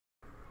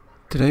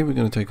Today we're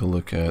going to take a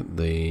look at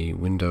the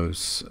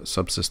Windows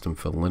Subsystem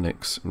for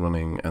Linux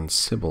running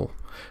Ansible.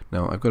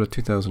 Now I've got a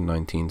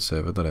 2019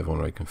 server that I've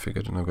already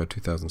configured, and I've got a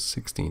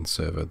 2016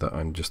 server that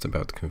I'm just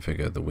about to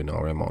configure the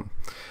WinRM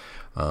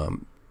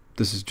on.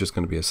 This is just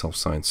going to be a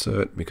self-signed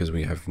cert because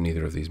we have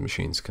neither of these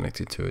machines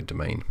connected to a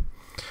domain.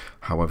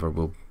 However,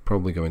 we'll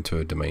probably go into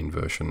a domain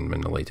version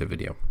in a later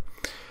video.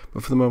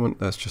 But for the moment,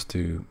 that's just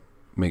to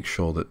make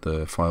sure that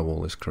the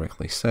firewall is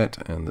correctly set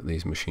and that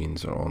these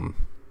machines are on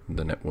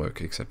the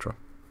network, etc.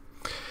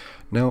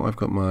 Now I've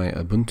got my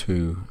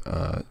Ubuntu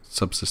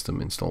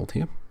subsystem installed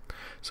here,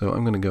 so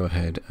I'm going to go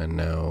ahead and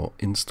now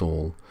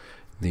install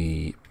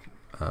the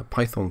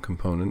Python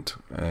component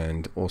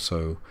and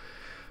also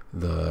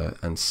the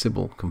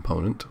Ansible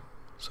component.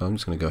 So I'm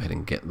just going to go ahead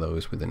and get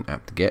those with an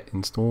apt-get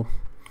install,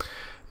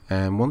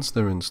 and once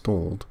they're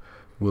installed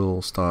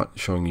we'll start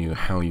showing you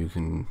how you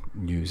can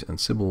use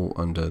Ansible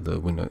under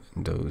the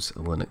Windows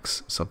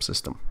Linux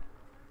subsystem.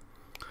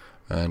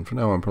 And for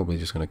now I'm probably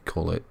just going to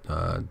call it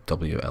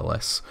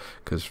WLS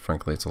because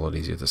frankly it's a lot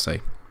easier to say.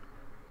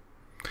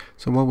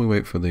 So while we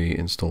wait for the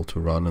install to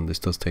run, and this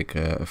does take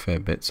a fair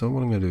bit, so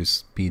what I'm going to do is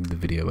speed the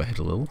video ahead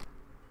a little.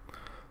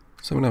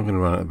 So we're now going to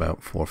run at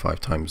about 4 or 5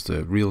 times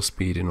the real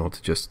speed in order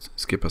to just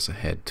skip us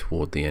ahead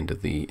toward the end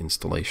of the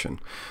installation.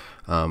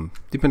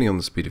 Depending on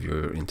the speed of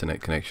your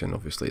internet connection,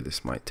 obviously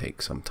this might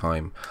take some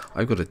time.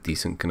 I've got a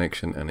decent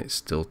connection and it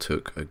still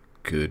took a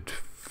good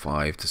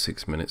 5 to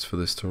 6 minutes for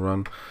this to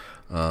run.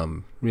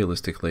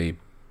 Realistically,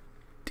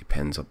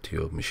 depends up to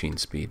your machine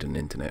speed and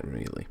internet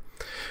really.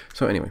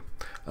 So anyway,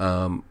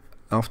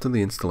 after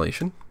the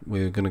installation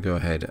we're going to go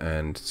ahead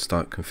and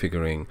start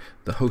configuring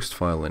the host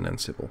file in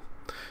Ansible.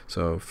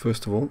 So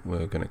first of all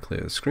we're going to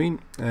clear the screen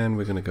and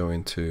we're going to go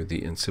into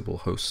the Ansible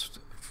host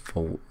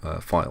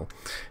file.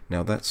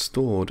 Now that's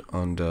stored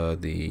under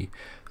the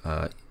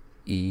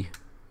ECT,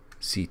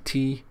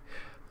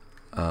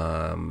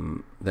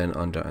 then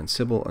under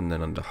Ansible, and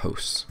then under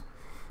hosts.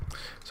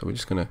 So we're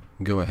just going to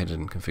go ahead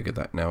and configure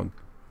that. Now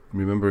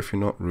remember, if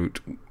you're not root,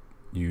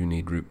 you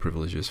need root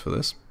privileges for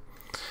this.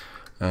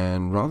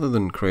 And rather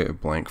than create a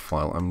blank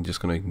file, I'm just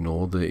going to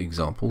ignore the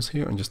examples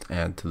here and just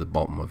add to the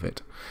bottom of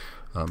it,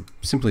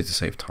 simply to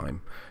save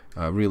time.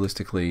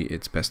 Realistically,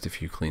 it's best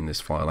if you clean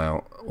this file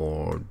out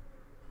or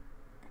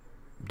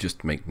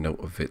just make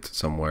note of it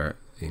somewhere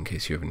in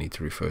case you ever need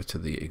to refer to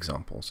the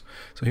examples.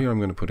 So here I'm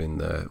going to put in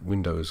the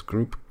Windows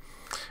group,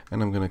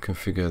 and I'm going to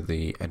configure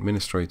the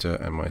administrator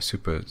and my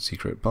super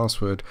secret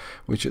password,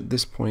 which at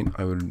this point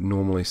I would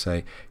normally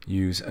say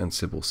use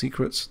Ansible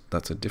secrets.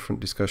 That's a different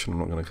discussion. I'm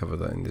not going to cover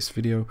that in this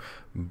video,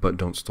 but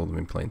don't store them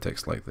in plain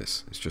text like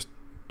this. It's just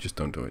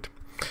don't do it.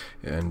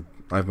 And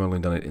I've only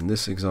done it in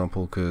this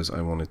example because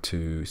I wanted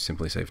to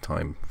simply save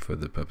time for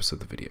the purpose of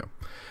the video.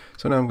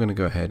 So now I'm going to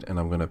go ahead and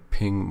I'm going to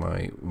ping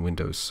my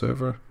Windows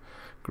server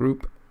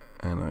group,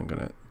 and I'm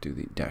going to do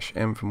the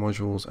 -m for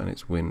modules, and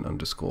it's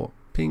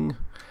win_ping.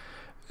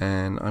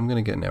 And I'm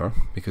going to get an error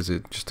because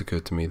it just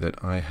occurred to me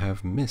that I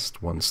have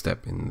missed one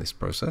step in this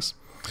process.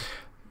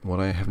 What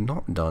I have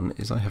not done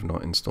is I have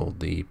not installed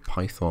the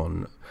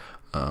Python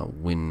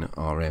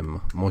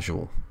WinRM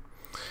module.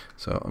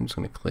 So I'm just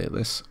going to clear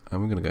this, and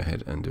we're going to go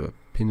ahead and do a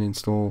pin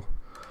install,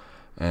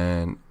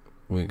 and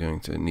we're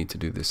going to need to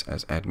do this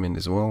as admin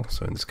as well,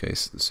 so in this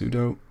case the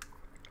sudo,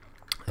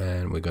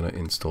 and we're going to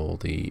install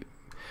the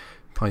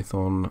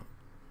Python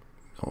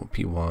or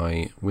py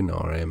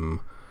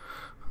WinRM,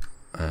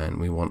 and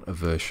we want a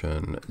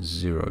version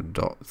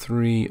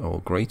 0.3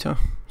 or greater,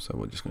 so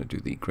we're just going to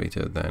do the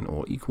greater than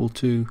or equal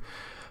to,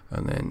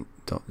 and then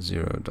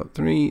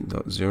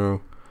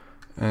 .0.3.0,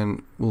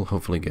 and we'll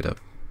hopefully get a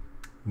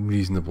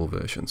reasonable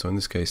version. So in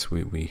this case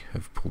we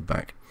have pulled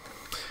back.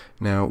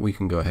 Now we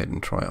can go ahead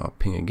and try our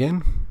ping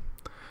again,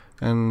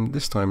 and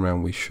this time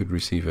around we should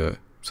receive a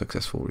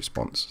successful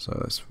response. So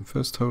that's from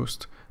first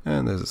host,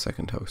 and there's a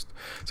second host.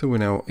 So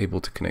we're now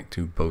able to connect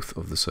to both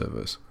of the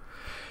servers.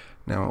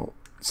 Now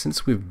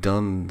since we've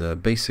done the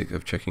basic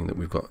of checking that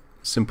we've got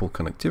simple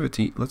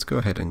connectivity, let's go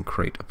ahead and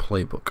create a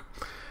playbook.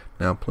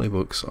 Now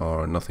playbooks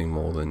are nothing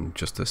more than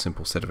just a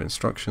simple set of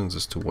instructions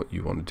as to what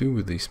you want to do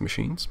with these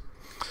machines.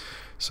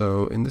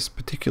 So in this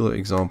particular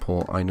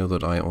example, I know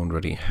that I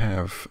already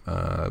have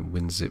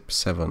WinZip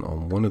 7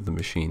 on one of the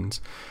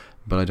machines,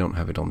 but I don't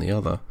have it on the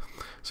other.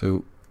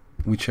 So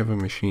whichever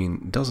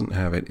machine doesn't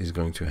have it is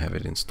going to have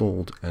it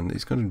installed, and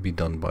it's going to be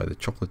done by the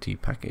Chocolatey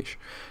package.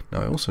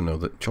 Now I also know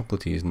that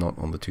Chocolatey is not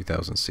on the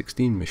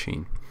 2016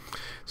 machine.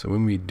 So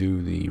when we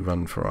do the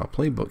run for our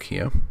playbook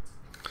here,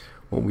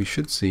 what we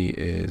should see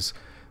is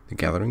the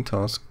gathering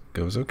task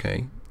goes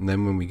okay, and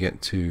then when we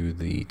get to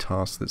the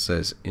task that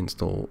says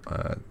install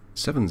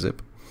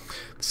 7-zip,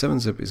 the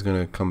 7-zip is going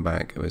to come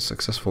back as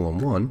successful on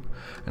one,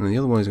 and then the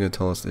other one is going to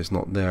tell us that it's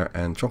not there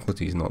and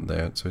Chocolatey is not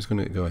there, so it's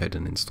going to go ahead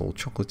and install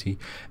Chocolatey,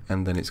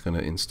 and then it's going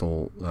to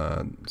install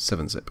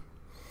 7-zip.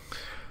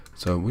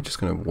 So we're just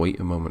going to wait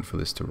a moment for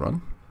this to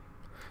run.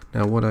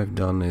 Now what I've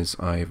done is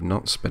I've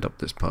not sped up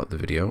this part of the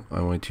video.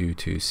 I want you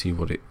to see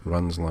what it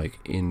runs like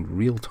in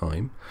real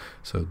time.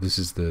 So this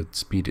is the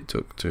speed it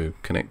took to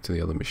connect to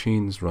the other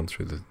machines, run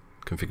through the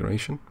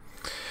configuration.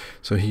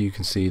 So here you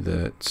can see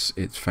that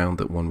it's found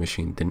that one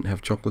machine didn't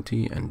have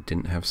Chocolatey and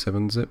didn't have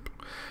 7-zip.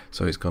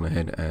 So it's gone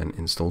ahead and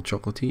installed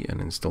Chocolatey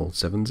and installed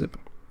 7-zip.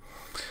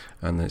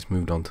 And then it's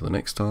moved on to the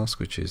next task,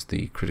 which is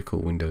the critical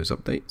Windows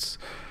updates.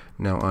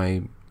 Now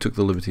I took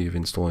the liberty of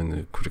installing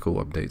the critical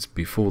updates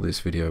before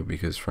this video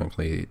because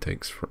frankly it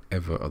takes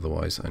forever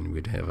otherwise, and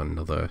we'd have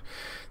another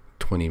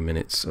 20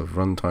 minutes of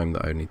runtime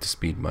that I need to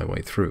speed my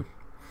way through.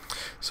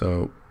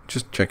 So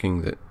just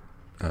checking that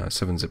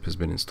 7-zip has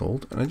been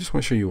installed, and I just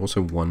want to show you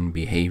also one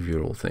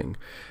behavioral thing.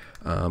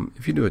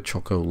 If you do a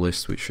Choco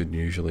list, which should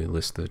usually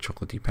list the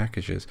Chocolatey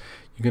packages,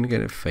 you're going to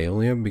get a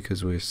failure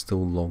because we're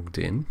still logged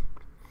in.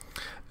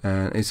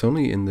 And it's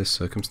only in this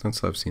circumstance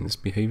that I've seen this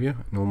behavior.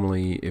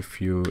 Normally, if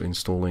you're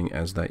installing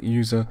as that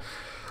user,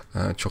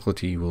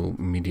 Chocolatey will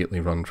immediately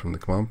run from the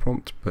command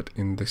prompt, but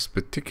in this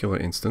particular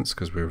instance,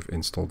 because we've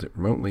installed it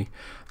remotely,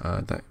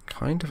 that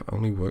kind of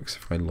only works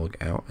if I log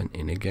out and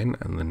in again,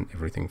 and then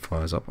everything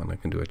fires up and I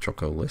can do a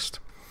Choco list.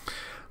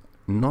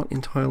 Not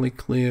entirely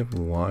clear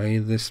why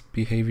this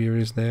behavior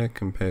is there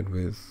compared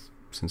with,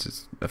 since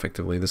it's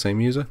effectively the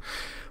same user,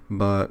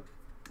 but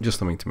just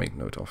something to make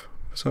note of.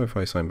 So if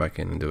I sign back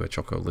in and do a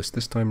Choco list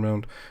this time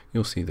round,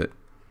 you'll see that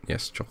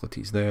yes,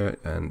 Chocolatey's there,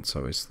 and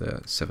so is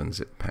the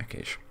 7-zip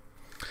package.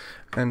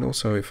 And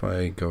also if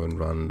I go and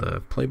run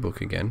the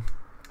Playbook again,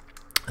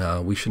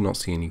 we should not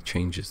see any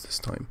changes this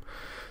time.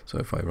 So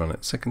if I run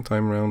it second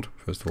time round,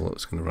 first of all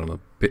it's going to run a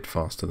bit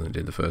faster than it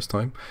did the first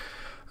time.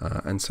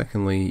 And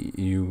secondly,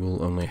 you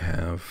will only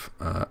have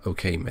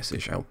OK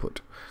message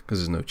output because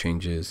there's no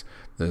changes,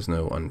 there's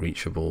no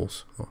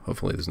unreachables, well,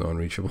 hopefully there's no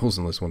unreachables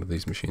unless one of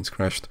these machines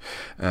crashed,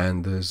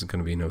 and there's going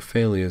to be no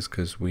failures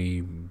because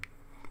we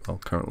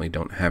currently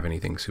don't have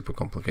anything super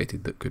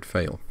complicated that could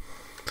fail.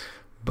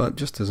 But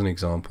just as an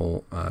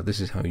example, this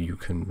is how you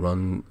can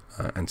run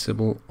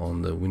Ansible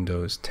on the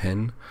Windows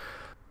 10.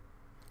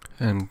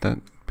 And that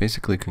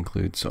basically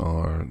concludes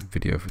our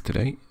video for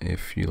today.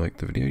 If you liked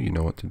the video, you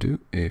know what to do.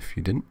 If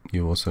you didn't,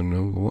 you also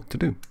know what to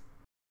do.